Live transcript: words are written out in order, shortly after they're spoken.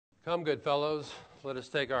Come, good fellows, let us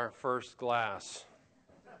take our first glass.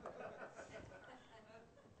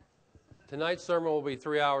 Tonight's sermon will be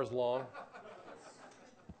 3 hours long.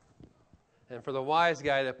 And for the wise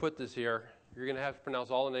guy that put this here, you're going to have to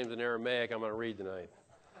pronounce all the names in Aramaic I'm going to read tonight.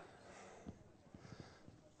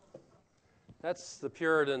 That's the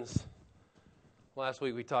Puritans. Last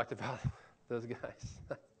week we talked about those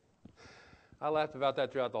guys. I laughed about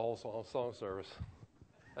that throughout the whole song service.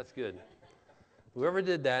 That's good. Whoever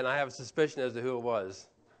did that, and I have a suspicion as to who it was,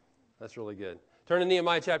 that's really good. Turn to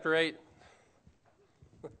Nehemiah chapter 8.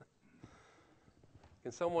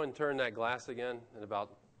 Can someone turn that glass again in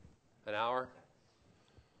about an hour?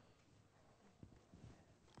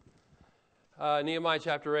 Nehemiah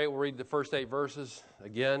chapter 8, we'll read the first 8 verses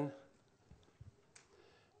again.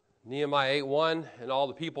 Nehemiah 8:1, and all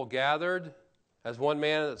the people gathered as one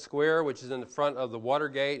man at the square, which is in the front of the water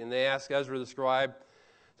gate, and they asked Ezra the scribe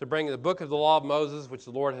to bring the book of the law of Moses, which the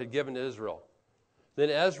Lord had given to Israel. Then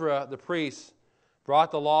Ezra the priest brought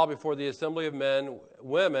the law before the assembly of men,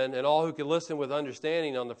 women, and all who could listen with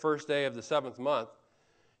understanding on the first day of the 7th month.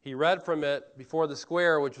 He read from it before the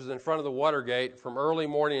square, which was in front of the water gate, from early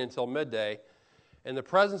morning until midday, in the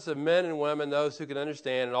presence of men and women, those who could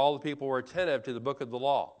understand, and all the people were attentive to the book of the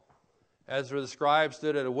law. Ezra the scribe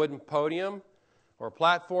stood at a wooden podium or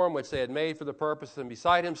platform which they had made for the purpose, and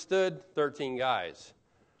beside him stood 13 guys,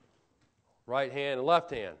 right hand and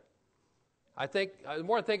left hand. The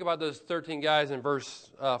more I think about those 13 guys in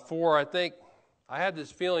verse 4, I had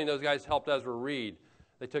this feeling those guys helped Ezra read.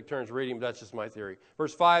 They took turns reading, but that's just my theory.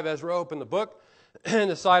 Verse 5, Ezra opened the book in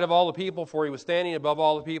the sight of all the people, for he was standing above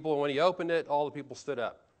all the people, and when he opened it, all the people stood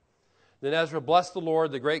up. Then Ezra blessed the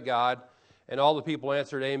Lord, the great God, and all the people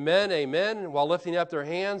answered, Amen, Amen, while lifting up their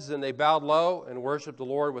hands, and they bowed low and worshiped the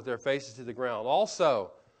Lord with their faces to the ground.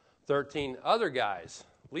 Also, 13 other guys,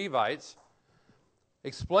 Levites,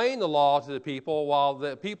 explained the law to the people while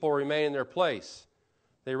the people remained in their place.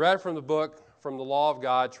 They read from the book, from the law of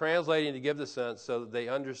God, translating to give the sense so that they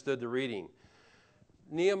understood the reading.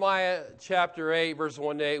 Nehemiah chapter 8, verses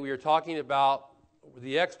 1 to 8, we are talking about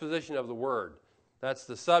the exposition of the word. That's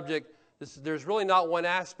the subject. There's really not one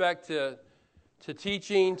aspect to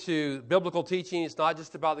teaching, to biblical teaching. It's not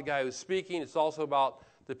just about the guy who's speaking. It's also about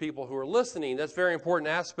the people who are listening. That's a very important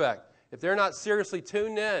aspect. If they're not seriously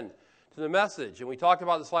tuned in to the message, and we talked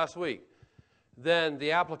about this last week, then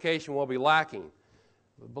the application will be lacking.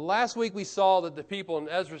 But last week we saw that the people in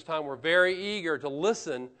Ezra's time were very eager to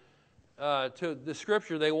listen to the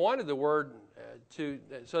Scripture. They wanted the Word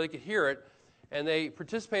so they could hear it, and they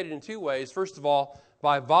participated in 2 ways. First of all,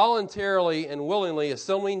 by voluntarily and willingly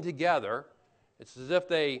assembling together. It's as if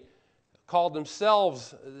they called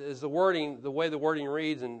themselves, is the way the wording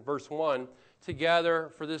reads in verse 1,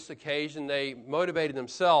 together for this occasion. They motivated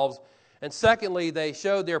themselves. And secondly, they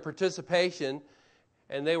showed their participation,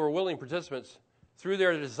 and they were willing participants, through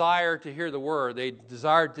their desire to hear the word. They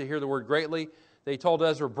desired to hear the word greatly. They told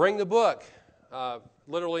Ezra, bring the book.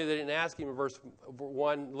 Literally, they didn't ask him in verse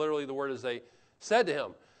 1. Literally, the word is they said to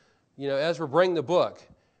him, Ezra, bring the book.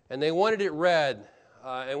 And they wanted it read.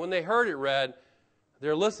 And when they heard it read,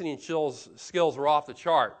 their listening skills were off the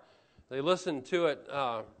chart. They listened to it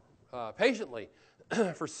patiently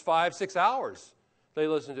for 5-6 hours. They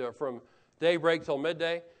listened to it from daybreak till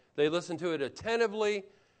midday. They listened to it attentively.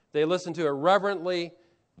 They listened to it reverently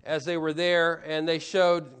as they were there, and they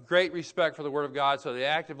showed great respect for the Word of God, so they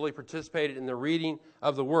actively participated in the reading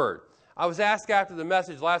of the Word. I was asked after the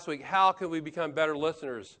message last week, how can we become better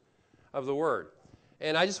listeners of the Word?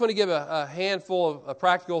 And I just want to give a handful of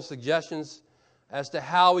practical suggestions as to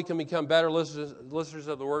how we can become better listeners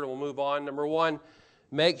of the Word, and we'll move on. Number 1,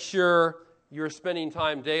 make sure you're spending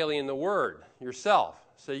time daily in the Word yourself,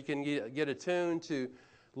 so you can get attuned to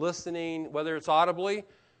listening, whether it's audibly,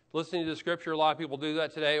 listening to the Scripture. A lot of people do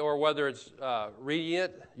that today, or whether it's reading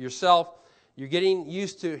it yourself. You're getting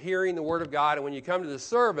used to hearing the Word of God, and when you come to the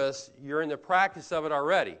service, you're in the practice of it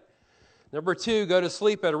already. Number 2, go to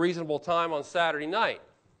sleep at a reasonable time on Saturday night.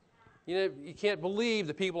 You can't believe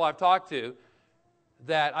the people I've talked to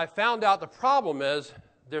that I found out the problem is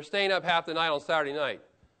they're staying up half the night on Saturday night.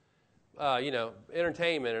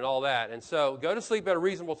 Entertainment and all that. And so go to sleep at a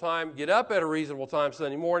reasonable time, get up at a reasonable time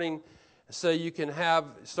Sunday morning so you can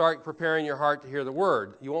start preparing your heart to hear the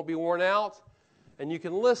Word. You won't be worn out, and you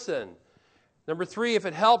can listen. Number 3, if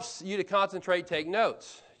it helps you to concentrate, take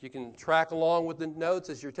notes. You can track along with the notes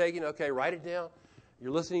as you're taking. Okay, write it down.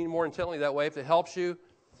 You're listening more intently that way if it helps you.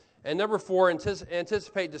 And number 4,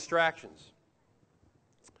 anticipate distractions.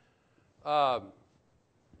 There's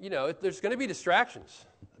going to be distractions.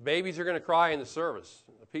 Babies are going to cry in the service.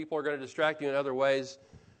 People are going to distract you in other ways.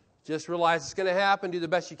 Just realize it's going to happen. Do the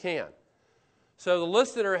best you can. So the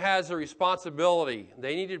listener has a responsibility.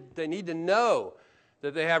 They need to know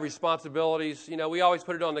that they have responsibilities. You know, we always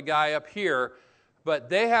put it on the guy up here, but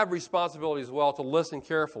they have responsibilities as well to listen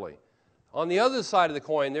carefully. On the other side of the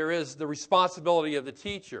coin, there is the responsibility of the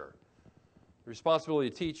teacher. The responsibility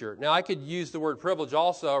of the teacher. Now, I could use the word privilege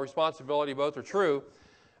also. Responsibility, both are true.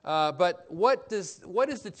 But what does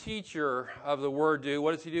the teacher of the word do?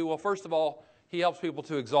 What does he do? Well, first of all, he helps people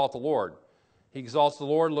to exalt the Lord. He exalts the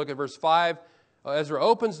Lord. Look at verse 5. Ezra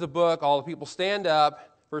opens the book. All the people stand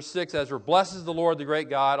up. Verse 6, Ezra blesses the Lord, the great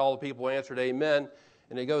God. All the people answered, amen.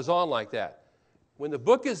 And it goes on like that. When the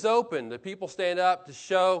book is open, the people stand up to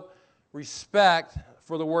show respect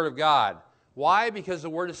for the Word of God. Why? Because the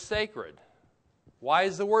Word is sacred. Why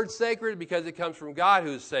is the Word sacred? Because it comes from God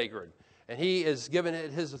who is sacred. And He is given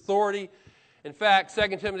it His authority. In fact,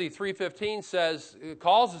 2 Timothy 3:15 says, it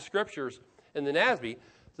calls the Scriptures in the NASB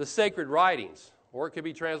the sacred writings. Or it could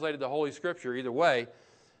be translated the Holy Scripture, either way.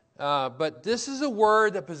 But this is a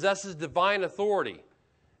word that possesses divine authority.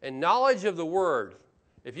 And knowledge of the Word.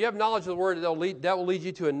 If you have knowledge of the Word, that will lead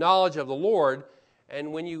you to a knowledge of the Lord.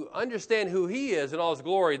 And when you understand who He is in all His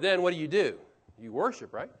glory, then what do? You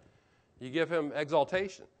worship, right? You give Him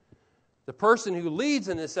exaltation. The person who leads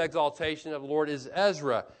in this exaltation of the Lord is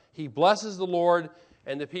Ezra. He blesses the Lord,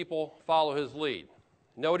 and the people follow his lead.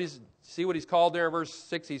 See what he's called there in verse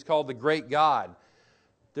 6? He's called the great God.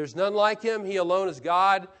 There's none like Him. He alone is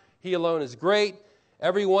God. He alone is great.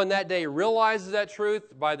 Everyone that day realizes that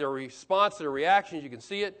truth by their response to their reactions. You can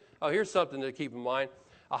see it. Oh, here's something to keep in mind.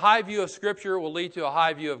 A high view of Scripture will lead to a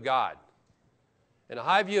high view of God. And a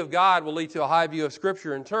high view of God will lead to a high view of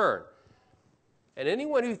Scripture in turn. And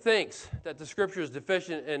anyone who thinks that the Scripture is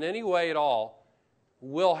deficient in any way at all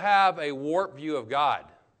will have a warped view of God.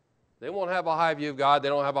 They won't have a high view of God. They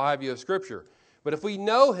don't have a high view of Scripture. But if we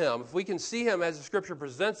know Him, if we can see Him as the Scripture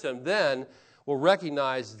presents Him, then we'll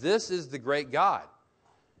recognize this is the great God.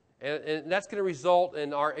 And that's going to result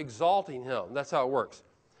in our exalting Him. That's how it works.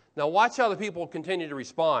 Now watch how the people continue to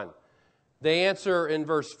respond. They answer in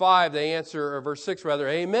verse 5, or verse 6 rather,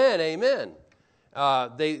 amen, amen.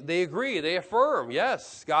 They agree, they affirm,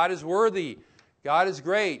 yes, God is worthy, God is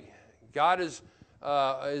great, God is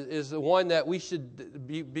the one that we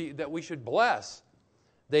should bless.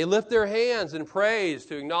 They lift their hands in praise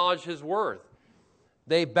to acknowledge His worth.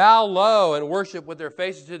 They bow low and worship with their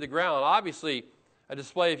faces to the ground. Obviously, a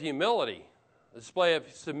display of humility, a display of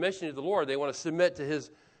submission to the Lord. They want to submit to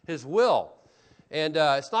His will. And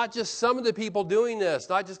it's not just some of the people doing this,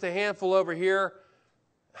 not just a handful over here.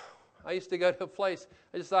 I used to go to a place,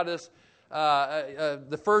 I just thought of this,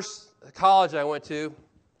 the first college I went to,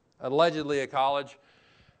 allegedly a college,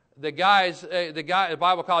 the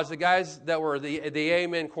Bible college, the guys that were the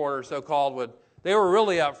amen corner, so-called, they were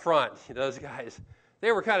really up front, those guys.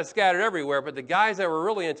 They were kind of scattered everywhere, but the guys that were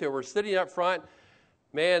really into it were sitting up front.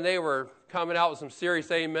 Man, they were coming out with some serious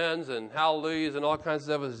amens and hallelujahs and all kinds of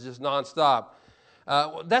stuff. It was just nonstop.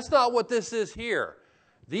 That's not what this is here.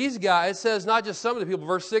 These guys, it says not just some of the people.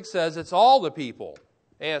 Verse 6 says it's all the people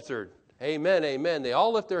answered, amen, amen. They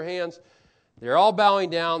all lift their hands. They're all bowing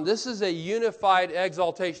down. This is a unified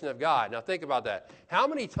exaltation of God. Now think about that. How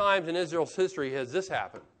many times in Israel's history has this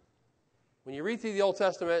happened? When you read through the Old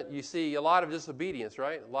Testament, you see a lot of disobedience,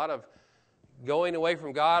 right? A lot of going away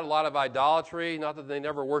from God, a lot of idolatry. Not that they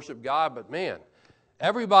never worship God, but man,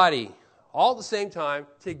 everybody all at the same time,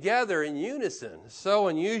 together in unison. It's so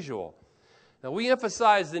unusual. Now, we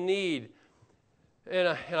emphasize the need,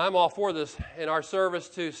 and I'm all for this, in our service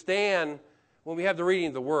to stand when we have the reading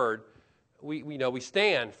of the Word. We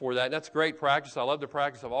stand for that. And that's great practice. I love the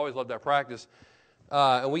practice. I've always loved that practice.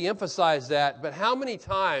 And we emphasize that. But how many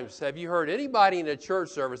times have you heard anybody in a church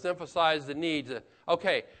service emphasize the need to,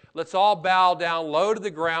 okay, let's all bow down low to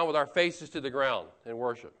the ground with our faces to the ground and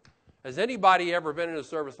worship? Has anybody ever been in a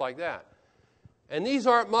service like that? And these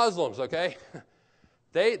aren't Muslims, okay?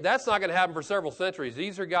 That's not going to happen for several centuries.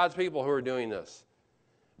 These are God's people who are doing this.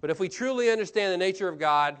 But if we truly understand the nature of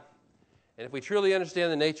God, and if we truly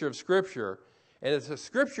understand the nature of Scripture, and if the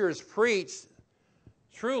Scripture is preached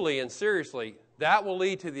truly and seriously, that will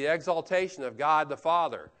lead to the exaltation of God the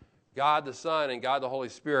Father, God the Son, and God the Holy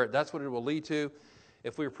Spirit. That's what it will lead to.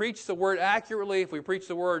 If we preach the Word accurately, if we preach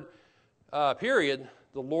the Word, period,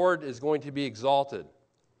 the Lord is going to be exalted.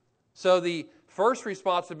 So the first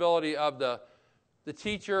responsibility of the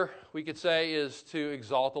teacher, we could say, is to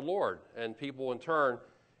exalt the Lord. And people in turn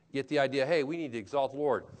get the idea, hey, we need to exalt the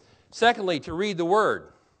Lord. Secondly, to read the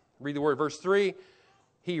Word. Read the Word. Verse 3,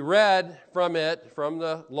 he read from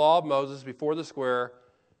the law of Moses before the square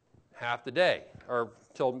half the day, or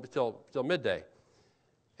till midday.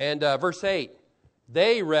 And verse 8,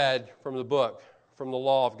 they read from the book, from the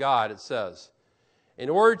law of God, it says. In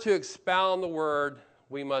order to expound the word,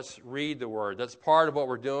 we must read the word. That's part of what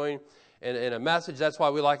we're doing in a message. That's why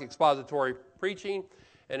we like expository preaching.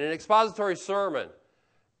 And an expository sermon,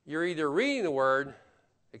 you're either reading the word,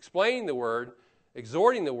 explaining the word,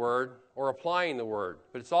 exhorting the word, or applying the word.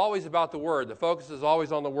 But it's always about the word. The focus is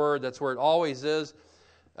always on the word. That's where it always is.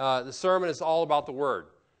 The sermon is all about the word.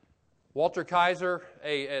 Walter Kaiser,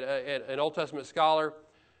 an Old Testament scholar,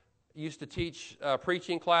 used to teach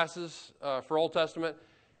preaching classes for Old Testament,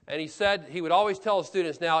 and he said he would always tell his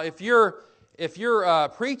students, now if you're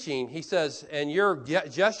preaching, he says, and you're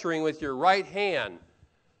gesturing with your right hand,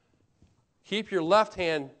 keep your left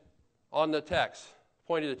hand on the text,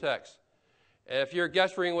 pointing to the text. And if you're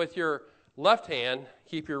gesturing with your left hand,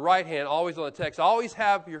 keep your right hand always on the text. Always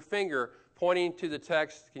have your finger pointing to the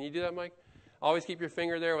text. Can you do that, Mike? Always keep your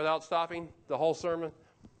finger there without stopping the whole sermon.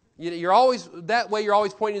 You're always that way. You're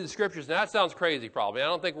always pointing to the scriptures. Now, that sounds crazy, probably. I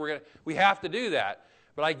don't think we have to do that.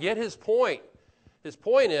 But I get his point. His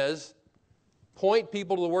point is point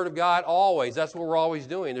people to the Word of God always. That's what we're always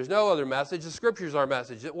doing. There's no other message. The Scripture's our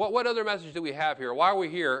message. What other message do we have here? Why are we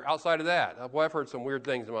here outside of that? Well, I've heard some weird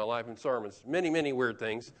things in my life in sermons. Many, many weird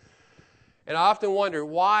things. And I often wonder,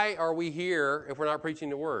 why are we here if we're not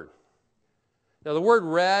preaching the Word? Now, the word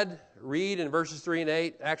read in verses 3 and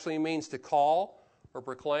 8 actually means to call or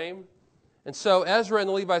proclaim. And so Ezra and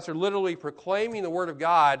the Levites are literally proclaiming the Word of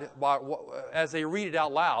God as they read it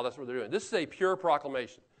out loud. That's what they're doing. This is a pure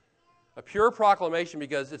proclamation. A pure proclamation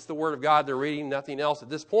because it's the Word of God they're reading, nothing else. At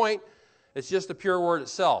this point, it's just the pure Word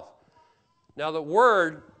itself. Now, the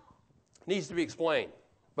Word needs to be explained,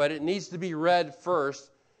 but it needs to be read first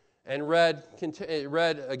and read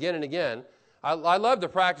again and again. I love the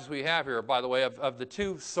practice we have here, by the way, of the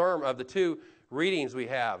two readings we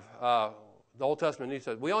have, the Old Testament and New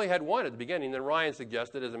Testament. We only had one at the beginning, then Ryan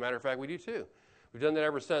suggested, as a matter of fact, we do two. We've done that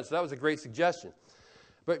ever since. So that was a great suggestion.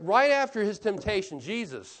 But right after his temptation,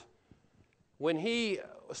 Jesus, when he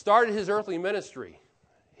started his earthly ministry,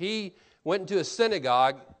 he went into a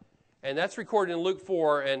synagogue, and that's recorded in Luke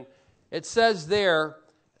 4, and it says there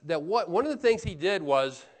that one of the things he did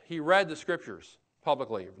was he read the Scriptures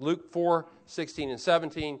publicly. Luke 4, 16 and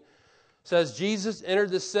 17 says, Jesus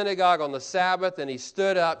entered the synagogue on the Sabbath, and he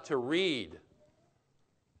stood up to read.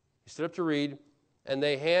 He stood up to read, and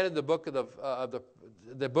they handed the book of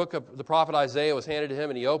the book of the prophet Isaiah was handed to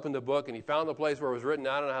him, and he opened the book, and he found the place where it was written.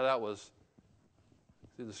 I don't know how that was.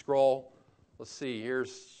 Through the scroll. Let's see.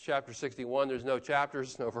 Here's chapter 61. There's no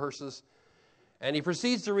chapters, no verses. And he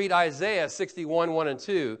proceeds to read Isaiah 61, 1 and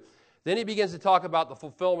 2. Then he begins to talk about the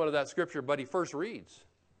fulfillment of that scripture, but he first reads.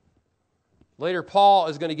 Later, Paul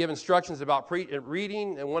is going to give instructions about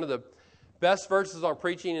reading, and one of the best verses on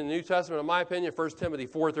preaching in the New Testament, in my opinion, 1 Timothy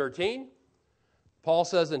 4:13. Paul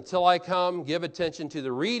says, until I come, give attention to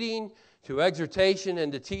the reading, to exhortation,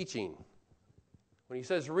 and to teaching. When he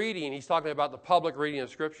says reading, he's talking about the public reading of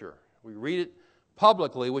Scripture. We read it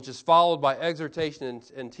publicly, which is followed by exhortation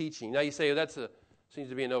and teaching. Now you say, seems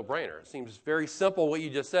to be a no-brainer. It seems very simple what you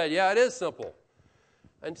just said. Yeah, it is simple.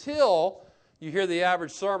 Until you hear the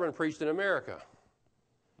average sermon preached in America.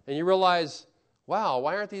 And you realize, wow,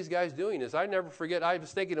 why aren't these guys doing this? I never forget, I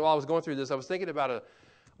was thinking while I was going through this, I was thinking about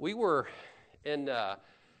we were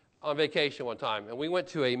on vacation one time, and we went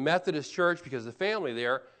to a Methodist church because the family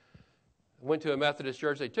there went to a Methodist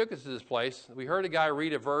church. They took us to this place. We heard a guy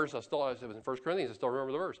read a verse. It was in 1 Corinthians. I still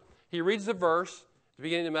remember the verse. He reads the verse at the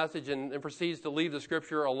beginning of the message and proceeds to leave the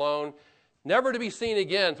Scripture alone, never to be seen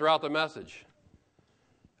again throughout the message.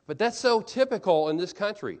 But that's so typical in this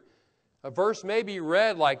country. A verse may be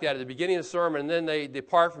read like that at the beginning of the sermon, and then they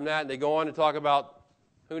depart from that and they go on to talk about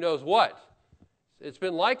who knows what. It's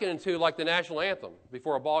been likened to like the national anthem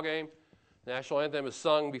before a ball game. The national anthem is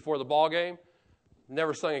sung before the ball game,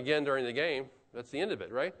 never sung again during the game. That's the end of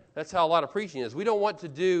it, right? That's how a lot of preaching is. We don't want to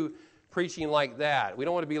do preaching like that. We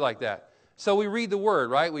don't want to be like that. So we read the Word,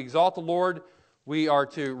 right? We exalt the Lord. We are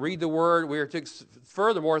to read the Word. We are to,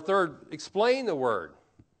 furthermore, third, explain the Word.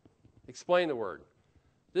 Explain the Word.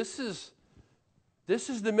 This is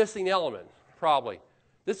the missing element, probably.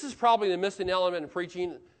 This is probably the missing element in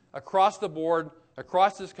preaching across the board,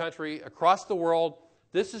 across this country, across the world.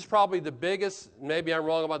 This is probably the biggest, maybe I'm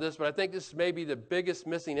wrong about this, but I think this may be the biggest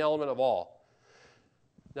missing element of all.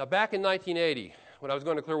 Now, back in 1980, when I was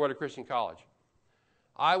going to Clearwater Christian College,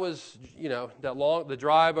 I was, the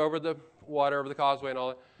drive over the water, over the causeway and all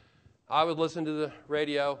that, I would listen to the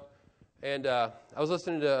radio, and I was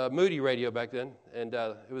listening to Moody radio back then, and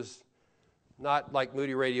it was not like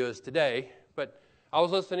Moody radio is today, but I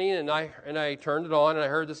was listening, and I turned it on, and I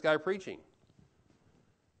heard this guy preaching.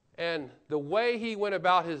 And the way he went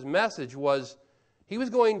about his message was he was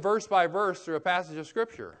going verse by verse through a passage of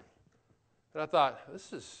Scripture. And I thought,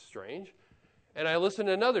 this is strange. And I listened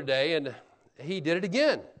another day, and he did it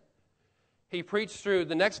again. He preached through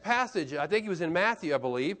the next passage. I think he was in Matthew, I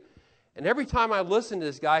believe. And every time I listened to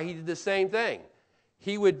this guy, he did the same thing.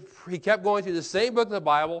 He kept going through the same book of the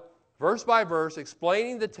Bible, verse by verse,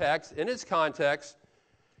 explaining the text in its context.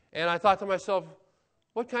 And I thought to myself,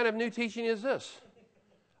 what kind of new teaching is this?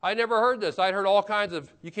 I never heard this. I'd heard all kinds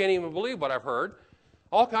of, you can't even believe what I've heard,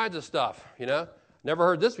 all kinds of stuff, Never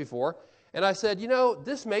heard this before. And I said,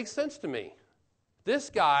 this makes sense to me. This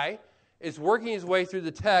guy is working his way through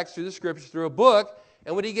the text, through the Scriptures, through a book,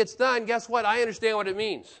 and when he gets done, guess what? I understand what it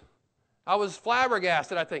means. I was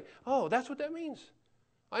flabbergasted. I think, oh, that's what that means.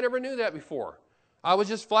 I never knew that before. I was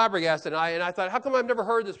just flabbergasted, and I thought, how come I've never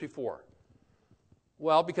heard this before?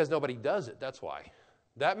 Well, because nobody does it, that's why.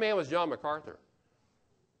 That man was John MacArthur.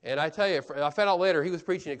 And I tell you, I found out later, he was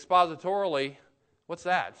preaching expositorily. What's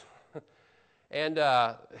that? And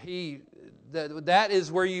that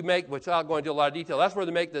is where you make, which I'll go into a lot of detail, that's where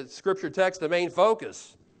they make the Scripture text the main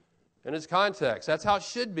focus in its context. That's how it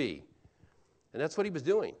should be. And that's what he was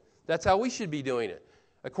doing. That's how we should be doing it.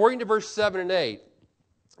 According to verse 7 and 8,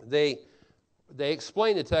 they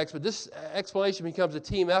explain the text, but this explanation becomes a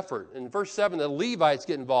team effort. In verse 7, the Levites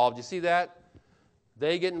get involved. You see that?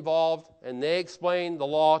 They get involved, and they explain the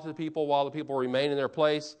law to the people while the people remain in their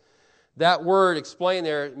place. That word, explain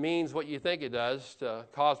there, means what you think it does, to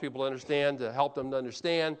cause people to understand, to help them to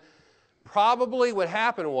understand. Probably what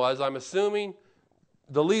happened was, I'm assuming,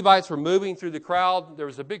 the Levites were moving through the crowd. There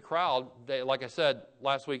was a big crowd. Like I said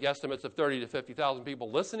last week, estimates of 30 to 50,000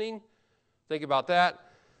 people listening. Think about that.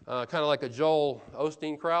 Kind of like a Joel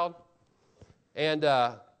Osteen crowd. And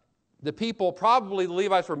the people, probably the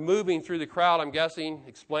Levites, were moving through the crowd, I'm guessing,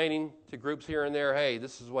 explaining to groups here and there, hey,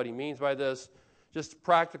 this is what he means by this. Just a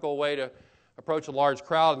practical way to approach a large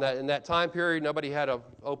crowd. In that time period, nobody had an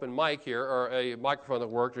open mic here or a microphone that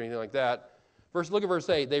worked or anything like that. Look at verse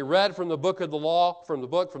 8. They read from the book of the law, from the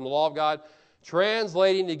law of God,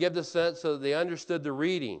 translating to give the sense so that they understood the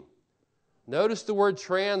reading. Notice the word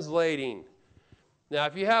translating. Now,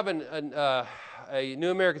 if you have a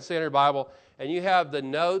New American Standard Bible and you have the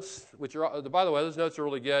notes, which are, by the way, those notes are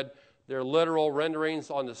really good. They're literal renderings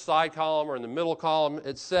on the side column or in the middle column.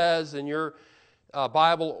 It says in your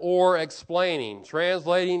Bible, or explaining,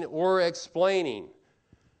 translating or explaining.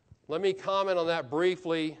 Let me comment on that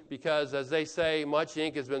briefly because, as they say, much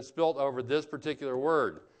ink has been spilt over this particular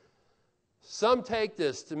word. Some take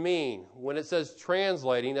this to mean, when it says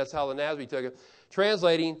translating, that's how the NASB took it,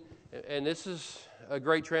 translating, and this is a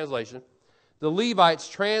great translation, the Levites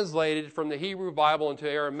translated from the Hebrew Bible into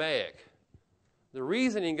Aramaic. The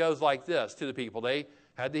reasoning goes like this to the people. They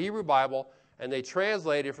had the Hebrew Bible, and they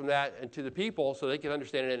translated from that into the people so they could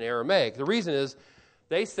understand it in Aramaic. The reason is,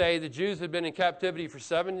 they say the Jews had been in captivity for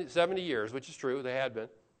 70 years, which is true, they had been.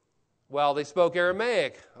 Well, they spoke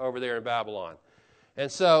Aramaic over there in Babylon.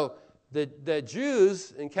 And so the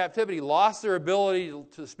Jews in captivity lost their ability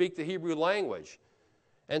to speak the Hebrew language.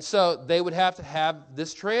 And so they would have to have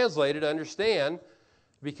this translated to understand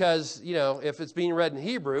because, if it's being read in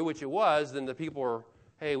Hebrew, which it was, then the people were,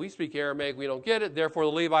 hey, we speak Aramaic, we don't get it. Therefore,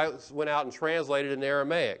 the Levites went out and translated in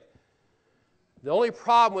Aramaic. The only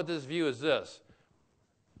problem with this view is this.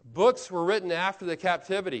 Books were written after the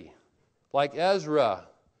captivity, like Ezra,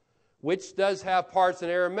 which does have parts in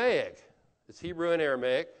Aramaic. It's Hebrew and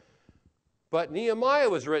Aramaic. But Nehemiah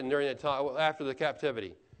was written during that time after the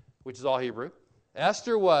captivity, which is all Hebrew.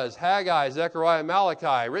 Esther was, Haggai, Zechariah,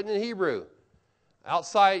 Malachi, written in Hebrew.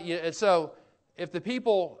 Outside, and so if the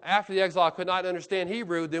people after the exile could not understand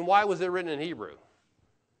Hebrew, then why was it written in Hebrew?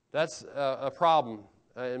 That's a problem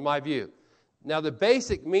in my view. Now, the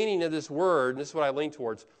basic meaning of this word, and this is what I lean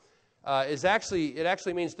towards, it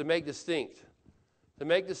actually means to make distinct. To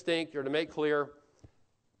make distinct or to make clear.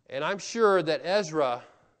 And I'm sure that Ezra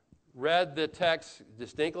read the text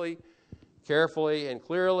distinctly, carefully, and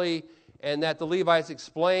clearly, and that the Levites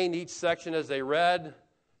explained each section as they read.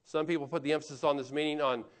 Some people put the emphasis on this meaning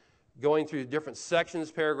on going through different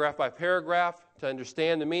sections, paragraph by paragraph, to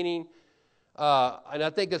understand the meaning. And I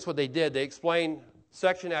think that's what they did. They explained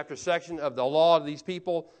section after section of the law of these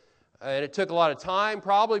people. And it took a lot of time,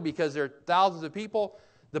 probably, because there are thousands of people.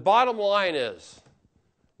 The bottom line is,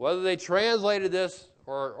 whether they translated this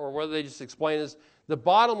or whether they just explained this, the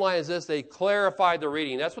bottom line is this: they clarified the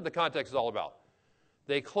reading. That's what the context is all about.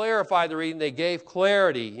 They clarified the reading. They gave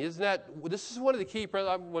clarity. This is one of the key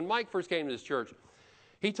principles. When Mike first came to this church,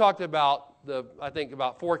 he talked about,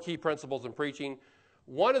 about 4 key principles in preaching.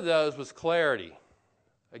 One of those was clarity.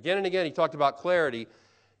 Again and again, he talked about clarity.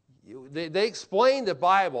 They explained the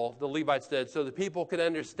Bible, the Levites did, so the people could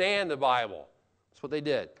understand the Bible. That's what they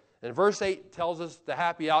did. And verse 8 tells us the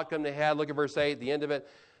happy outcome they had. Look at verse 8, the end of it.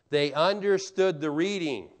 They understood the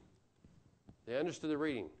reading. They understood the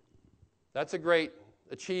reading. That's a great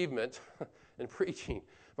achievement in preaching,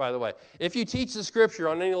 by the way. If you teach the Scripture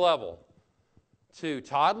on any level, to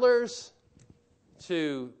toddlers,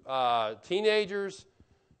 to teenagers,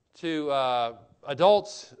 to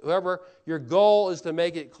adults, whoever, your goal is to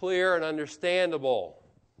make it clear and understandable.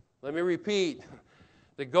 Let me repeat.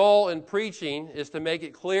 The goal in preaching is to make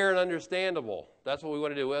it clear and understandable. That's what we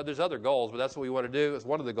want to do. Well, there's other goals, but that's what we want to do. It's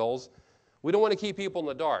one of the goals. We don't want to keep people in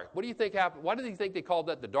the dark. What do you think happened? Why do you think they called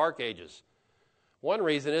that the Dark Ages? One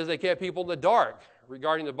reason is they kept people in the dark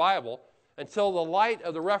regarding the Bible until the light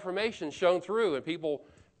of the Reformation shone through and people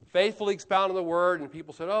faithfully expounded the Word and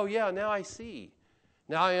people said, oh yeah, now I see.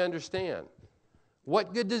 Now I understand.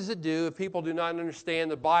 What good does it do if people do not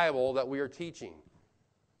understand the Bible that we are teaching?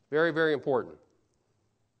 Very, very important.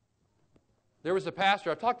 There was a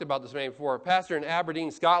pastor, I've talked about this man before, a pastor in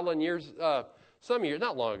Aberdeen, Scotland, some years,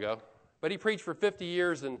 not long ago, but he preached for 50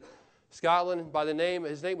 years in Scotland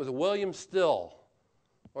his name was William Still,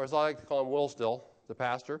 or as I like to call him, Will Still, the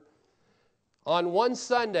pastor. On one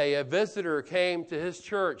Sunday, a visitor came to his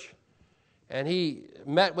church, and he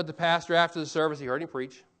met with the pastor after the service. He heard him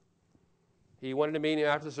preach. He wanted to meet him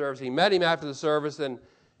after the service. He met him after the service, and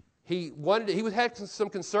he had some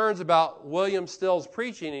concerns about William Still's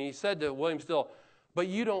preaching, and he said to William Still, but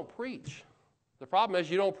you don't preach. The problem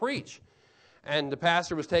is you don't preach. And the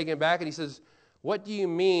pastor was taken aback, and he says, what do you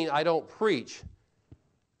mean I don't preach?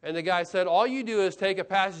 And the guy said, all you do is take a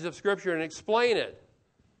passage of Scripture and explain it.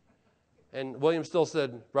 And William Still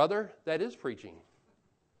said, brother, that is preaching.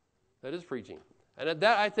 That is preaching. And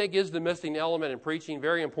that, I think, is the missing element in preaching,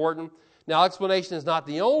 very important. Now, explanation is not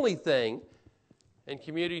the only thing in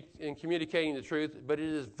communicating the truth, but it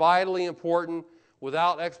is vitally important.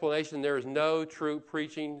 Without explanation, there is no true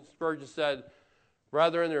preaching. Spurgeon said,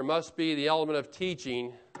 brethren, there must be the element of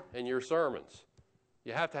teaching in your sermons.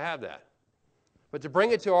 You have to have that. But to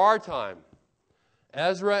bring it to our time,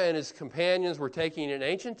 Ezra and his companions were taking an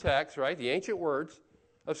ancient text, right, the ancient words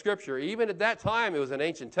of Scripture. Even at that time, it was an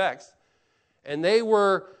ancient text. And they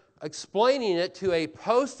were explaining it to a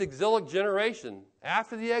post-exilic generation.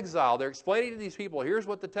 After the exile, they're explaining to these people, here's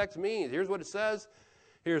what the text means, here's what it says,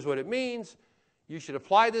 here's what it means, you should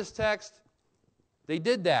apply this text. They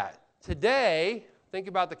did that. Today, think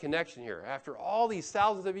about the connection here. After all these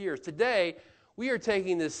thousands of years, today, we are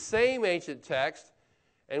taking this same ancient text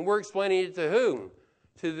and we're explaining it to whom?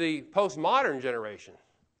 To the postmodern generation.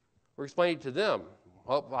 We're explaining it to them.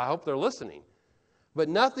 I hope they're listening. But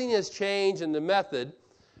nothing has changed in the method.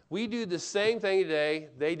 We do the same thing today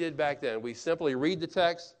they did back then. We simply read the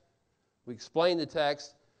text, we explain the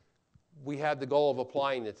text, we have the goal of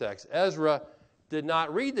applying the text. Ezra did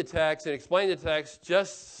not read the text and explain the text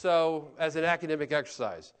just so as an academic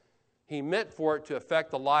exercise. He meant for it to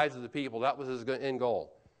affect the lives of the people. That was his end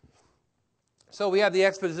goal. So we have the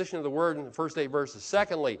exposition of the word in the first 8 verses.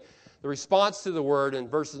 Secondly, the response to the word in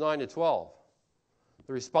verses 9 to 12.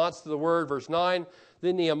 The response to the word, verse 9,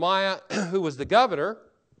 then Nehemiah, who was the governor,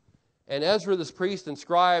 and Ezra, the priest and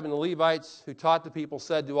scribe, and the Levites who taught the people,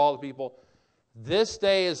 said to all the people, this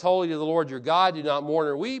day is holy to the Lord your God. Do not mourn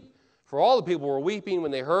or weep. For all the people were weeping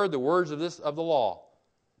when they heard the words of the law.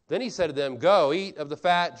 Then he said to them, go, eat of the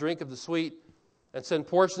fat, drink of the sweet, and send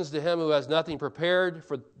portions to him who has nothing prepared.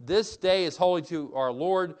 For this day is holy to our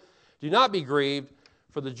Lord. Do not be grieved,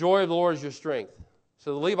 for the joy of the Lord is your strength.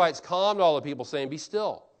 So the Levites calmed all the people, saying, be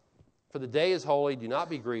still, for the day is holy. Do not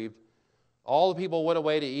be grieved. All the people went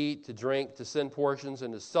away to eat, to drink, to send portions,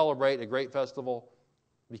 and to celebrate a great festival,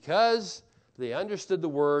 because they understood the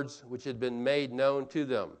words which had been made known to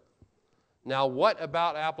them. Now, what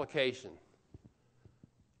about application?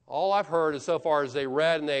 All I've heard is so far as they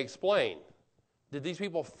read and they explained. Did these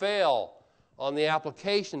people fail on the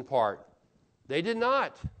application part? They did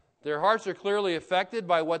not. Their hearts are clearly affected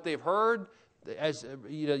by what they've heard. As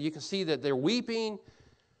you can see that they're weeping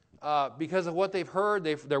because of what they've heard.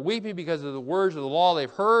 They're weeping because of the words of the law they've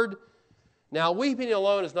heard. Now, weeping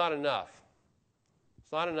alone is not enough.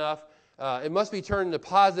 It's not enough. It must be turned into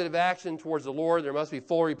positive action towards the Lord. There must be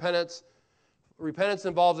full repentance. Repentance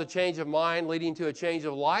involves a change of mind leading to a change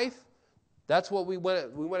of life. That's what we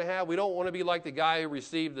want to have. We don't want to be like the guy who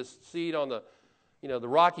received the seed on the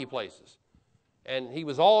rocky places. And he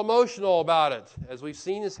was all emotional about it, as we've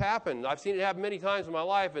seen this happen. I've seen it happen many times in my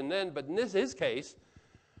life. But in his case,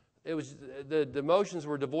 it was the emotions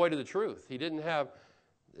were devoid of the truth. He didn't have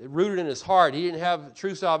it rooted in his heart. He didn't have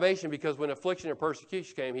true salvation because when affliction or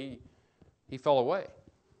persecution came, he fell away.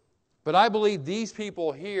 But I believe these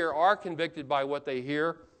people here are convicted by what they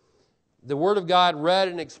hear. The Word of God read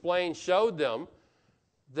and explained showed them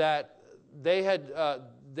that they had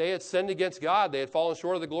sinned against God. They had fallen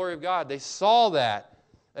short of the glory of God. They saw that.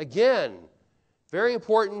 Again, very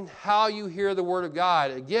important how you hear the Word of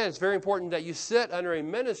God. Again, it's very important that you sit under a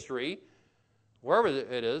ministry, wherever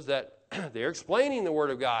it is, that they're explaining the Word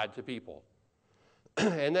of God to people.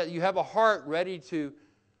 And that you have a heart ready to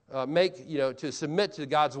to submit to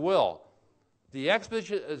God's will. The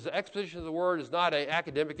exposition of the Word is not an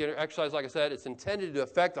academic exercise, like I said. It's intended to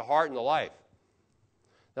affect the heart and the life.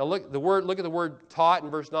 Now look at the word taught in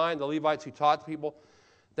verse 9, the Levites who taught the people.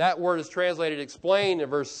 That word is translated explain in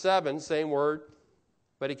verse 7, same word.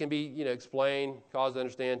 But it can be, explain, cause to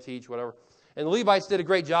understand, teach, whatever. And the Levites did a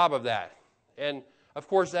great job of that. And, of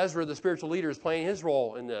course, Ezra, the spiritual leader, is playing his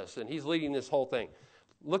role in this, and he's leading this whole thing.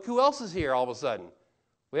 Look who else is here all of a sudden.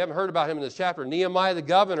 We haven't heard about him in this chapter. Nehemiah the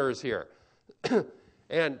governor is here.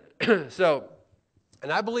 And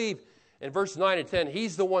I believe in verses 9 and 10,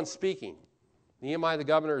 he's the one speaking. Nehemiah the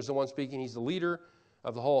governor is the one speaking. He's the leader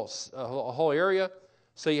of the whole area.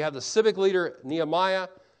 So you have the civic leader, Nehemiah,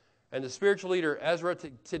 and the spiritual leader, Ezra,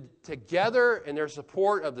 together in their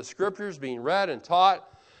support of the Scriptures being read and taught.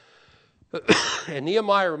 And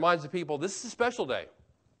Nehemiah reminds the people, this is a special day.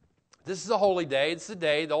 This is a holy day. This is a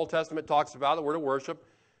day the Old Testament talks about, that we're to worship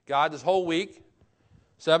God this whole week,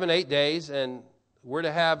 7-8 days, and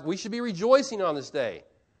we should be rejoicing on this day.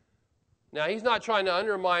 Now, he's not trying to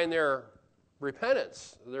undermine their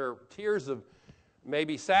repentance, their tears of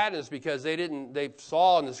maybe sadness because they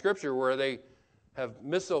saw in the Scripture where they have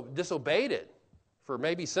disobeyed it for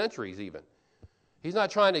maybe centuries even. He's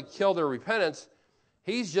not trying to kill their repentance.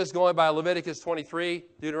 He's just going by Leviticus 23,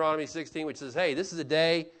 Deuteronomy 16, which says, hey, this is a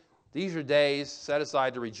day, these are days set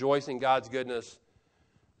aside to rejoice in God's goodness.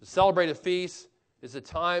 To celebrate a feast is a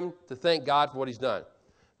time to thank God for what He's done.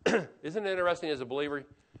 Isn't it interesting as a believer?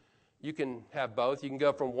 You can have both. You can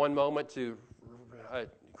go from one moment to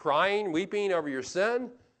crying, weeping over your sin,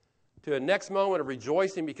 to a next moment of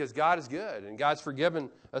rejoicing because God is good and God's forgiven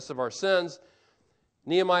us of our sins.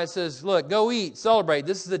 Nehemiah says, look, go eat, celebrate.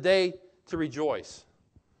 This is the day to rejoice.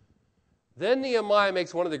 Then Nehemiah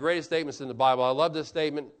makes one of the greatest statements in the Bible. I love this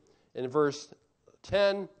statement in verse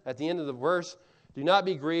 10, at the end of the verse. Do not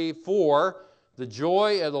be grieved, for the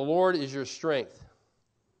joy of the Lord is your strength.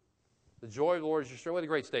 The joy of the Lord is your strength. What a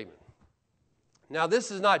great statement. Now, this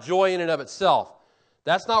is not joy in and of itself.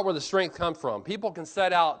 That's not where the strength comes from. People can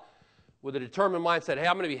set out with a determined mindset, hey,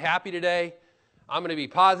 I'm going to be happy today. I'm going to be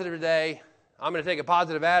positive today. I'm going to take a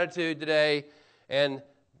positive attitude today. And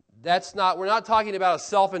we're not talking about a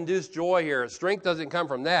self-induced joy here. Strength doesn't come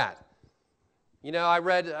from that. I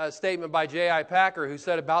read a statement by J.I. Packer who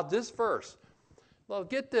said about this verse, well,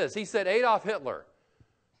 get this. He said Adolf Hitler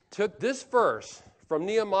took this verse from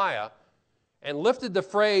Nehemiah and lifted a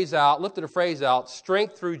phrase out,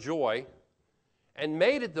 strength through joy, and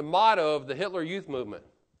made it the motto of the Hitler Youth Movement.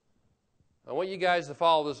 I want you guys to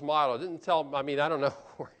follow this motto. I don't know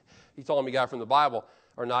where he told me he got from the Bible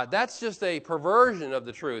or not. That's just a perversion of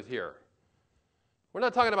the truth here. We're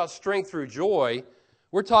not talking about strength through joy.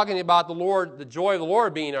 We're talking about the joy of the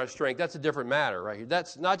Lord being our strength. That's a different matter right here.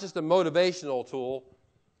 That's not just a motivational tool.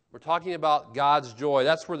 We're talking about God's joy.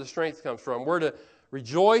 That's where the strength comes from. We're to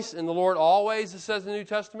rejoice in the Lord always, it says in the New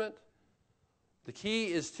Testament. The key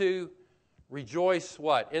is to rejoice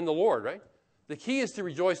what? In the Lord, right? The key is to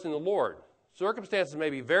rejoice in the Lord. Circumstances may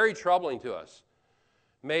be very troubling to us,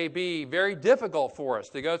 may be very difficult for us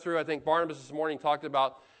to go through. I think Barnabas this morning talked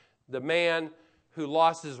about the man who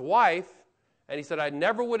lost his wife, and he said, I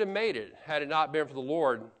never would have made it had it not been for the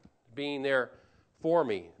Lord being there for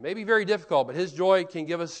me. It may be very difficult, but His joy can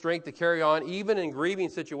give us strength to carry on, even in grieving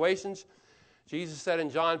situations. Jesus said in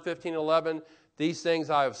John 15:11, these things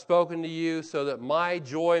I have spoken to you so that my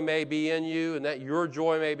joy may be in you and that your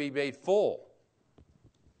joy may be made full.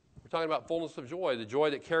 We're talking about fullness of joy, the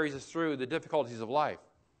joy that carries us through the difficulties of life.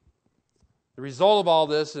 The result of all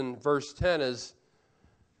this in verse 10 is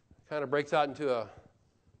kind of breaks out into a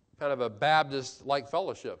kind of a Baptist-like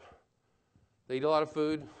fellowship. They eat a lot of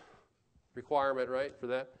food, requirement, right, for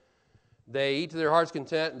that. They eat to their heart's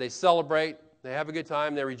content, and they celebrate. They have a good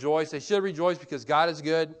time. They rejoice. They should rejoice because God is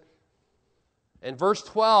good. And verse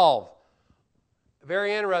 12,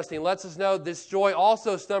 very interesting, lets us know this joy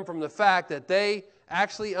also stemmed from the fact that they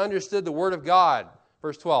actually understood the Word of God.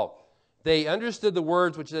 Verse 12, they understood the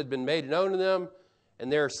words which had been made known to them,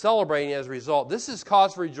 and they're celebrating as a result. This is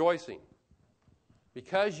cause for rejoicing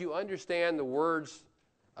because you understand the words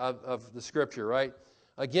of the Scripture, right?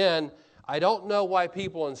 Again, I don't know why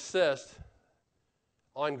people insist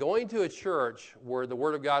on going to a church where the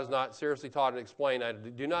Word of God is not seriously taught and explained. I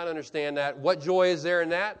do not understand that. What joy is there in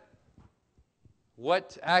that?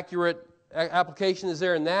 What accurate application is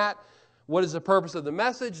there in that? What is the purpose of the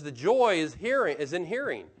message? The joy is in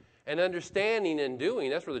hearing and understanding and doing.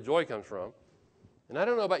 That's where the joy comes from. And I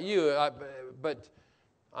don't know about you, but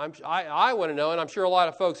I want to know, and I'm sure a lot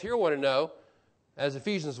of folks here want to know, as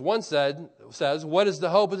Ephesians 1 says, what is the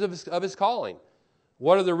hope of his calling?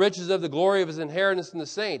 What are the riches of the glory of his inheritance in the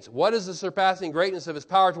saints? What is the surpassing greatness of his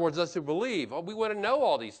power towards us who believe? Well, we want to know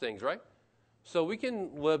all these things, right? So we can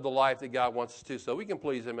live the life that God wants us to, so we can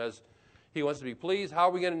please him as he wants to be pleased. How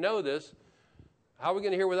are we going to know this? How are we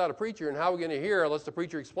going to hear without a preacher? And how are we going to hear unless the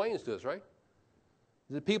preacher explains to us, right?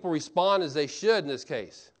 The people respond as they should in this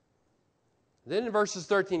case. Then in verses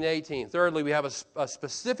 13 to 18, thirdly, we have a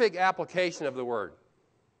specific application of the word.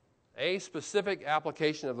 A specific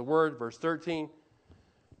application of the word, verse 13.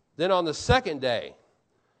 Then on the second day,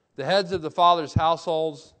 the heads of the fathers'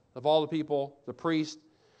 households of all the people, the priests,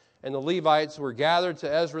 and the Levites were gathered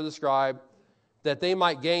to Ezra the scribe, that they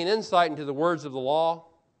might gain insight into the words of the law.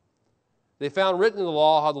 They found written in the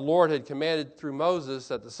law how the Lord had commanded through Moses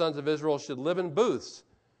that the sons of Israel should live in booths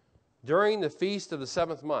during the feast of the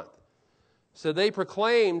 7th month. So they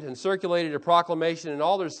proclaimed and circulated a proclamation in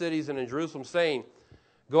all their cities and in Jerusalem, saying,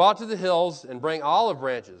 "Go out to the hills and bring olive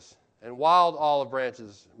branches and wild olive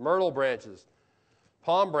branches, myrtle branches,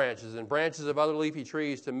 palm branches, and branches of other leafy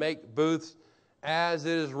trees to make booths as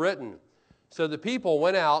it is written." So the people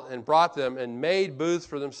went out and brought them and made booths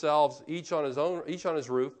for themselves, each on his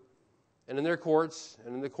roof, and in their courts,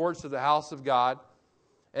 and in the courts of the house of God,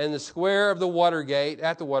 and in the square of the Watergate,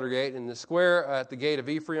 and in the square at the gate of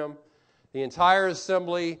Ephraim. The entire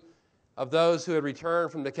assembly of those who had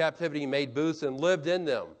returned from the captivity made booths and lived in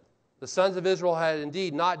them. The sons of Israel had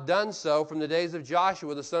indeed not done so from the days of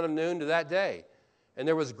Joshua the son of Nun to that day, and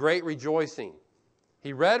there was great rejoicing.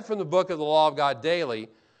 He read from the book of the law of God daily,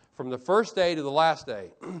 from the first day to the last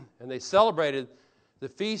day, and they celebrated the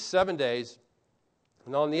feast 7 days,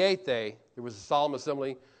 and on the 8th day there was a solemn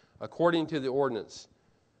assembly according to the ordinance.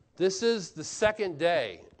 This is the second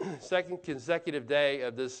day, second consecutive day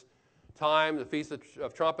of this time, the Feast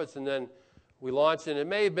of Trumpets, and then we launched, and it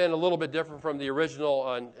may have been a little bit different from the original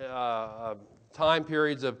time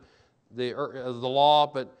periods of the law,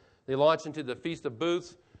 but they launched into the Feast of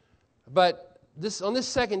Booths. But on this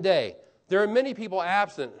second day, there are many people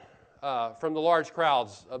absent from the large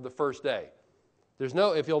crowds of the first day.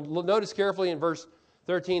 If you'll notice carefully in verse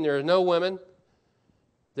 13, there are no women,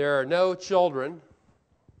 there are no children.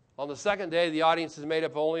 On the second day, the audience is made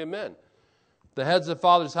up only of men. The heads of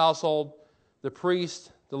father's household, the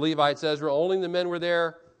priest, the Levites, Ezra, only the men were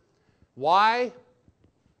there. Why?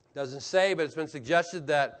 Doesn't say, but it's been suggested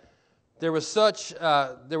that there was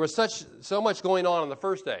so much going on the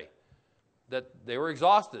first day that they were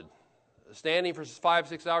exhausted. Standing for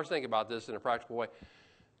 5-6 hours, think about this in a practical way.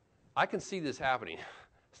 I can see this happening.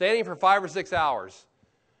 Standing for 5 or 6 hours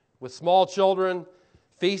with small children,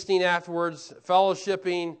 feasting afterwards,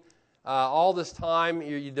 fellowshipping, all this time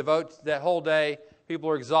you devote that whole day. People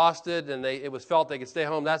are exhausted, and it was felt they could stay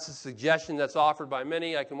home. That's a suggestion that's offered by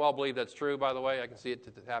many. I can well believe that's true, by the way. I can see it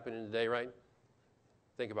happening today, right?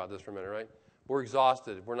 Think about this for a minute, right? We're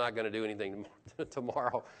exhausted. We're not going to do anything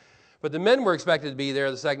tomorrow. But the men were expected to be there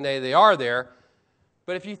the second day. They are there.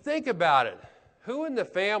 But if you think about it, who in the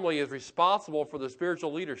family is responsible for the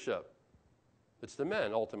spiritual leadership? It's the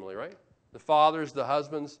men, ultimately, right? The fathers, the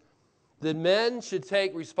husbands. The men should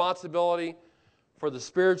take responsibility for the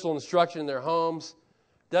spiritual instruction in their homes.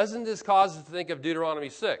 Doesn't this cause us to think of Deuteronomy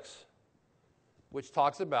 6, which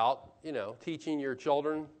talks about, teaching your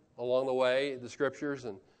children along the way, the Scriptures?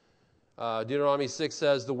 And Deuteronomy 6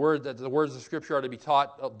 says the words of Scripture are to be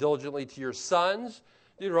taught diligently to your sons.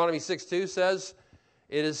 Deuteronomy 6:2 says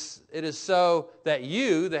it is so that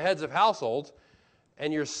you, the heads of households,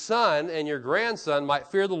 and your son and your grandson might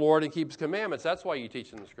fear the Lord and keep His commandments. That's why you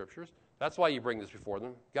teach them the Scriptures. That's why you bring this before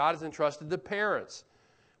them. God has entrusted the parents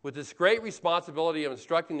with this great responsibility of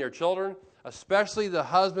instructing their children, especially the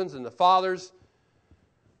husbands and the fathers.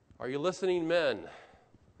 Are you listening, men?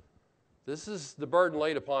 This is the burden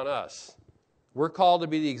laid upon us. We're called to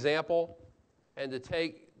be the example and to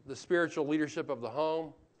take the spiritual leadership of the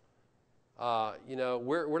home.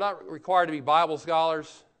 We're not required to be Bible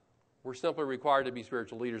scholars. We're simply required to be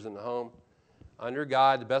spiritual leaders in the home, under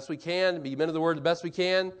God the best we can, be men of the Word the best we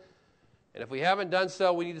can. And if we haven't done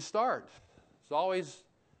so, we need to start. It's always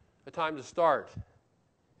a time to start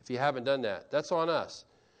if you haven't done that. That's on us.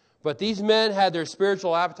 But these men had their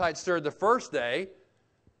spiritual appetite stirred the first day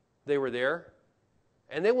they were there,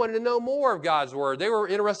 And they wanted to know more of God's Word. They were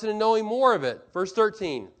interested in knowing more of it. Verse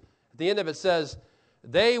 13, at the end of it says,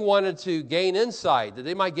 they wanted to gain insight, that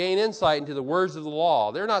they might gain insight into the words of the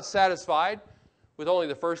law. They're not satisfied with only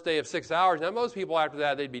the first day of 6 hours. Now, most people after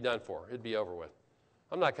that, they'd be done for. It'd be over with.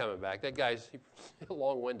 I'm not coming back. That guy's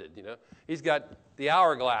long-winded, you know. He's got the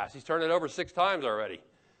hourglass. He's turned it over 6 times already.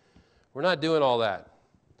 We're not doing all that.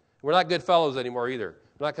 We're not good fellows anymore either.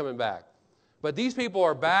 We're not coming back. But these people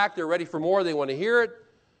are back. They're ready for more. They want to hear it.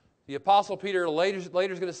 The Apostle Peter later is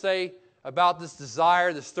going to say about this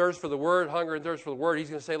desire, this thirst for the Word, hunger and thirst for the Word. He's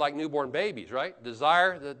going to say like newborn babies, right?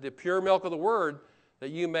 Desire the pure milk of the Word,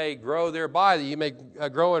 that you may grow thereby, that you may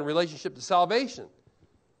grow in relationship to salvation.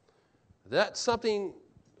 That's something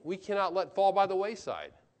we cannot let fall by the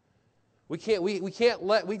wayside. We've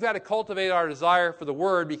got to cultivate our desire for the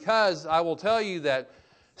Word, because I will tell you that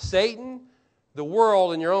Satan, the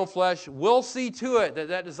world, and your own flesh will see to it that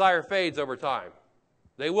that desire fades over time.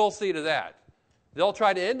 They will see to that. They'll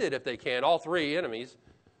try to end it if they can, all 3 enemies.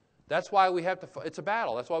 That's why we have to, it's a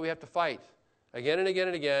battle. That's why we have to fight again and again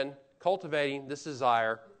and again, cultivating this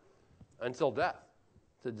desire until death.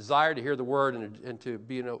 The desire to hear the Word and to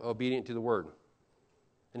be obedient to the Word.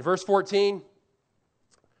 In verse 14,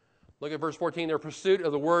 look at verse 14. Their pursuit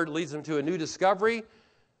of the Word leads them to a new discovery.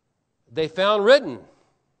 They found written.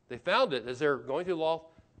 They found it as they're going through the law.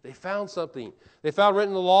 They found something. They found written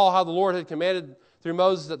in the law how the Lord had commanded through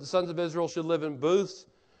Moses that the sons of Israel should live in booths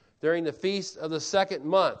during the feast of the 2nd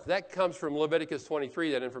month. That comes from Leviticus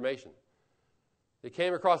 23, that information. They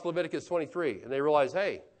came across Leviticus 23, and they realized,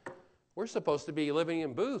 hey, we're supposed to be living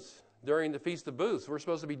in booths during the Feast of Booths. We're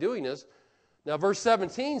supposed to be doing this. Now, verse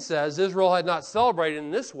 17 says, Israel had not celebrated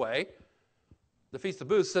in this way the Feast of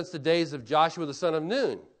Booths since the days of Joshua the son of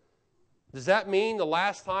Nun. Does that mean the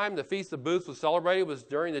last time the Feast of Booths was celebrated was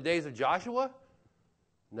during the days of Joshua?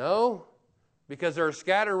 No, because there are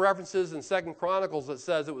scattered references in 2 Chronicles that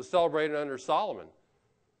says it was celebrated under Solomon.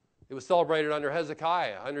 It was celebrated under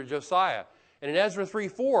Hezekiah, under Josiah. And in Ezra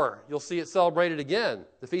 3:4, you'll see it celebrated again,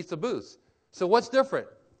 the Feast of Booths. So what's different?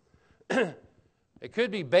 It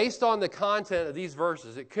could be based on the content of these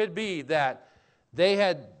verses. It could be that they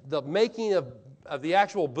had the making of the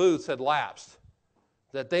actual booths had lapsed.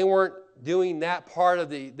 That they weren't doing that part of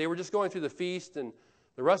they were just going through the feast and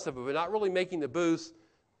the rest of it, but not really making the booths,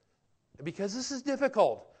 because this is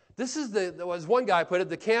difficult. This is as one guy put it,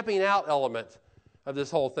 the camping out element of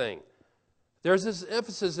this whole thing. There's this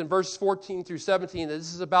emphasis in verses 14 through 17 that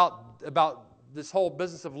this is about this whole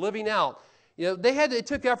business of living out. You know, it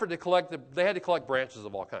took effort to collect branches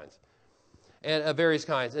of all kinds and of various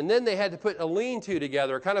kinds. And then they had to put a lean-to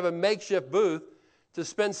together, kind of a makeshift booth, to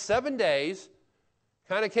spend 7 days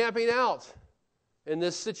kind of camping out in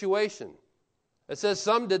this situation. It says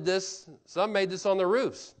some did this, some made this on the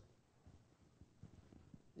roofs.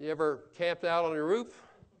 You ever camped out on your roof?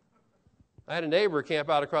 I had a neighbor camp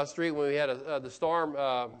out across the street when we had the storm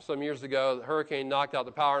some years ago. The hurricane knocked out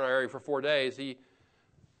the power in our area for 4 days. He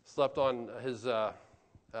slept on his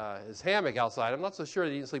hammock outside. I'm not so sure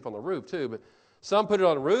that he didn't sleep on the roof too, but some put it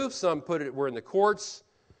on the roof, some were in the courts,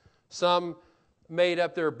 some made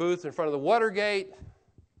up their booth in front of the water gate.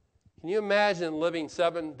 Can you imagine living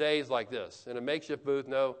 7 days like this in a makeshift booth,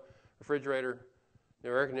 no refrigerator, no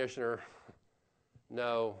air conditioner,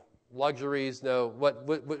 no luxuries, no, what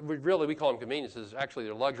really we call them conveniences. Actually,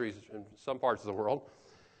 they're luxuries in some parts of the world.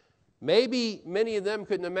 Maybe many of them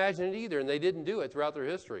couldn't imagine it either, and they didn't do it throughout their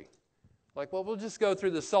history. Like, well, we'll just go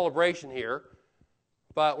through the celebration here,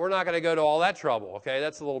 but we're not going to go to all that trouble, okay?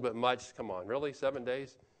 That's a little bit much. Come on, really? 7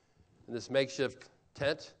 days in this makeshift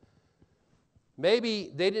tent?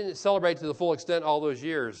 Maybe they didn't celebrate to the full extent all those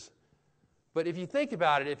years, but if you think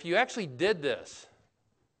about it, if you actually did this,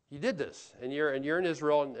 you did this, and you're in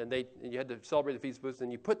Israel, and you had to celebrate the Feast of Booths,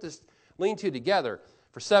 and you put this lean-to together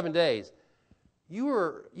for 7 days.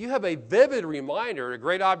 You have a vivid reminder, a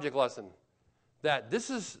great object lesson, that this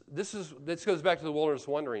goes back to the wilderness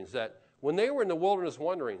wanderings. That when they were in the wilderness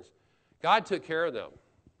wanderings, God took care of them.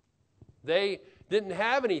 They didn't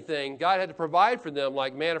have anything. God had to provide for them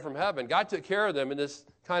like manna from heaven. God took care of them in this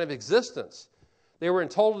kind of existence. They were in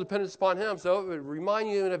total dependence upon Him, so it would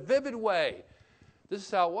remind you in a vivid way. This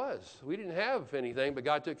is how it was. We didn't have anything, but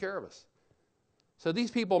God took care of us. So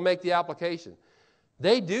these people make the application.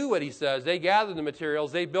 They do what He says. They gather the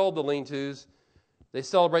materials. They build the lean-tos. They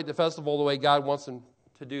celebrate the festival the way God wants them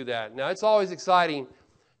to do that. Now, it's always exciting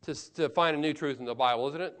to find a new truth in the Bible,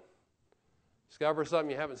 isn't it? Discover something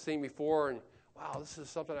you haven't seen before, and wow, this is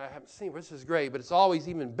something I haven't seen. This is great. But it's always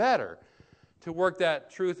even better to work that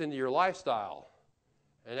truth into your lifestyle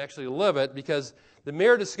and actually live it, because the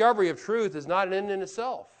mere discovery of truth is not an end in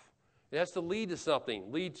itself. It has to lead to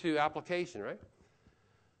something, lead to application, right?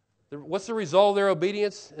 What's the result of their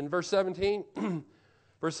obedience in verse 17?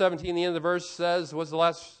 Verse 17, the end of the verse says, what's the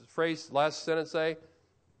last sentence say?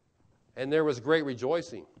 And there was great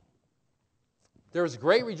rejoicing. There was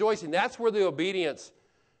great rejoicing. That's where the obedience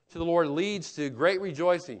to the Lord leads to great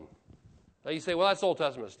rejoicing. Now you say, well, that's Old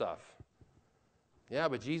Testament stuff. Yeah,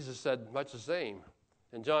 but Jesus said much the same.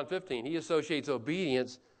 In John 15, he associates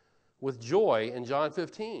obedience with joy in John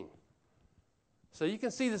 15. So you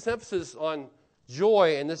can see this emphasis on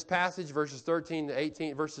joy in this passage, verses 13 to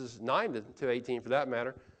 18, verses 9 to 18 for that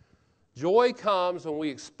matter. Joy comes when we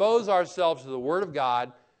expose ourselves to the Word of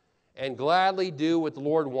God and gladly do what the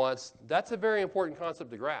Lord wants. That's a very important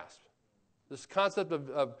concept to grasp. This concept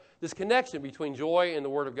of this connection between joy and the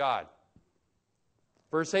Word of God.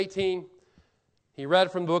 Verse 18, he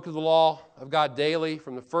read from the book of the law of God daily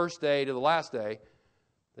from the first day to the last day.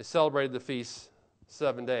 They celebrated the feast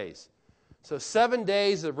 7 days. So 7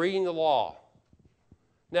 days of reading the law.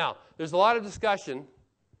 Now, there's a lot of discussion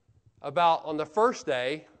about on the first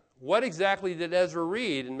day, what exactly did Ezra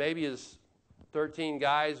read? And maybe his 13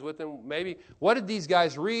 guys with him, maybe. What did these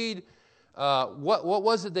guys read? What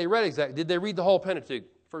was it they read exactly? Did they read the whole Pentateuch,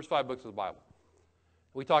 first 5 books of the Bible?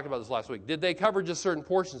 We talked about this last week. Did they cover just certain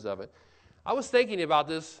portions of it? I was thinking about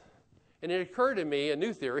this, and it occurred to me, a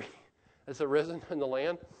new theory that's arisen in the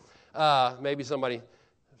land. Maybe somebody's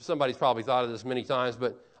probably thought of this many times,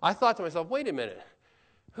 but I thought to myself, wait a minute.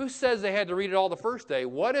 Who says they had to read it all the first day?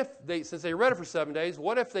 What if since they read it for 7 days,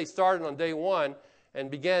 what if they started on day 1 and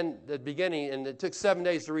began at the beginning, and it took 7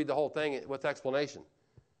 days to read the whole thing with explanation?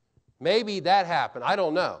 Maybe that happened. I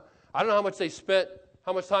don't know. I don't know how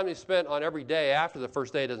much time they spent on every day after the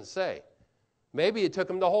first day. It doesn't say. Maybe it took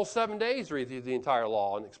them the whole 7 days to read through the entire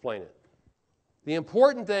law and explain it. The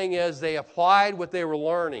important thing is they applied what they were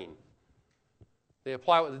learning. The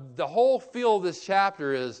whole feel of this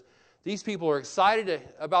chapter is these people are excited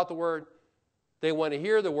about the Word. They want to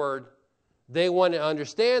hear the Word. They want to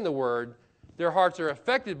understand the Word. Their hearts are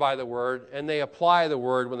affected by the Word, and they apply the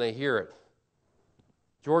Word when they hear it.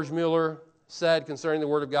 George Mueller said concerning the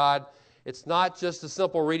Word of God, it's not just a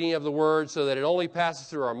simple reading of the Word so that it only passes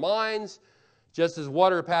through our minds, just as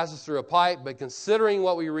water passes through a pipe, but considering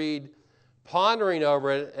what we read, pondering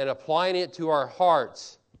over it, and applying it to our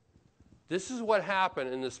hearts. This is what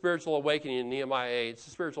happened in the spiritual awakening in Nehemiah 8. It's a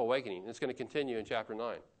spiritual awakening. It's going to continue in chapter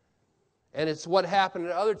 9. And it's what happened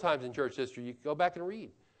at other times in church history. You can go back and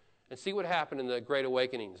read and see what happened in the Great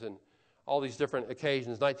Awakenings and all these different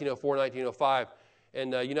occasions, 1904, 1905,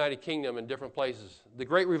 in the United Kingdom and different places. The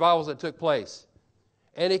great revivals that took place.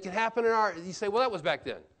 And it can happen in you say, well, that was back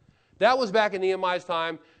then. That was back in Nehemiah's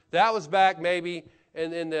time. That was back maybe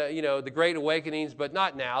in the the Great Awakenings, but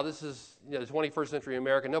not now. This is the 21st century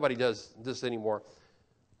America. Nobody does this anymore.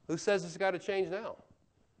 Who says it's got to change now?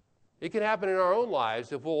 It can happen in our own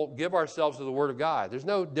lives if we'll give ourselves to the Word of God. There's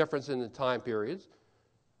no difference in the time periods.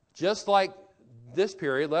 Just like this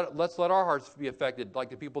period, let's let our hearts be affected like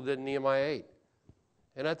the people did in Nehemiah 8.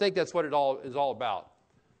 And I think that's what it all is all about.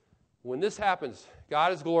 When this happens,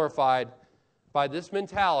 God is glorified by this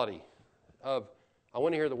mentality of, I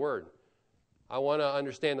want to hear the Word. I want to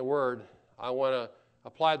understand the Word. I want to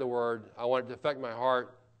apply the Word. I want it to affect my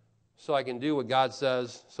heart so I can do what God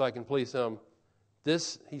says, so I can please Him.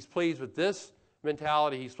 He's pleased with this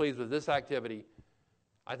mentality. He's pleased with this activity.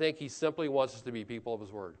 I think He simply wants us to be people of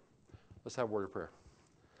His Word. Let's have a word of prayer.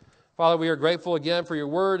 Father, we are grateful again for your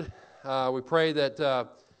Word. We pray that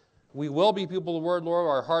we will be people of the Word, Lord.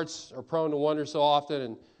 Our hearts are prone to wander so often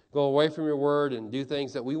and go away from your Word and do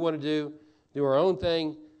things that we want to do our own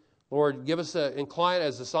thing. Lord, give us incline,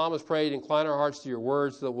 as the psalmist prayed, incline our hearts to your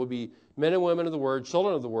Word so that we'll be men and women of the Word,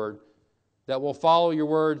 children of the Word, that will follow your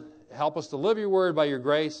Word. Help us to live your Word by your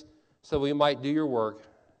grace so we might do your work.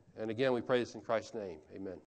 And again, we pray this in Christ's name. Amen.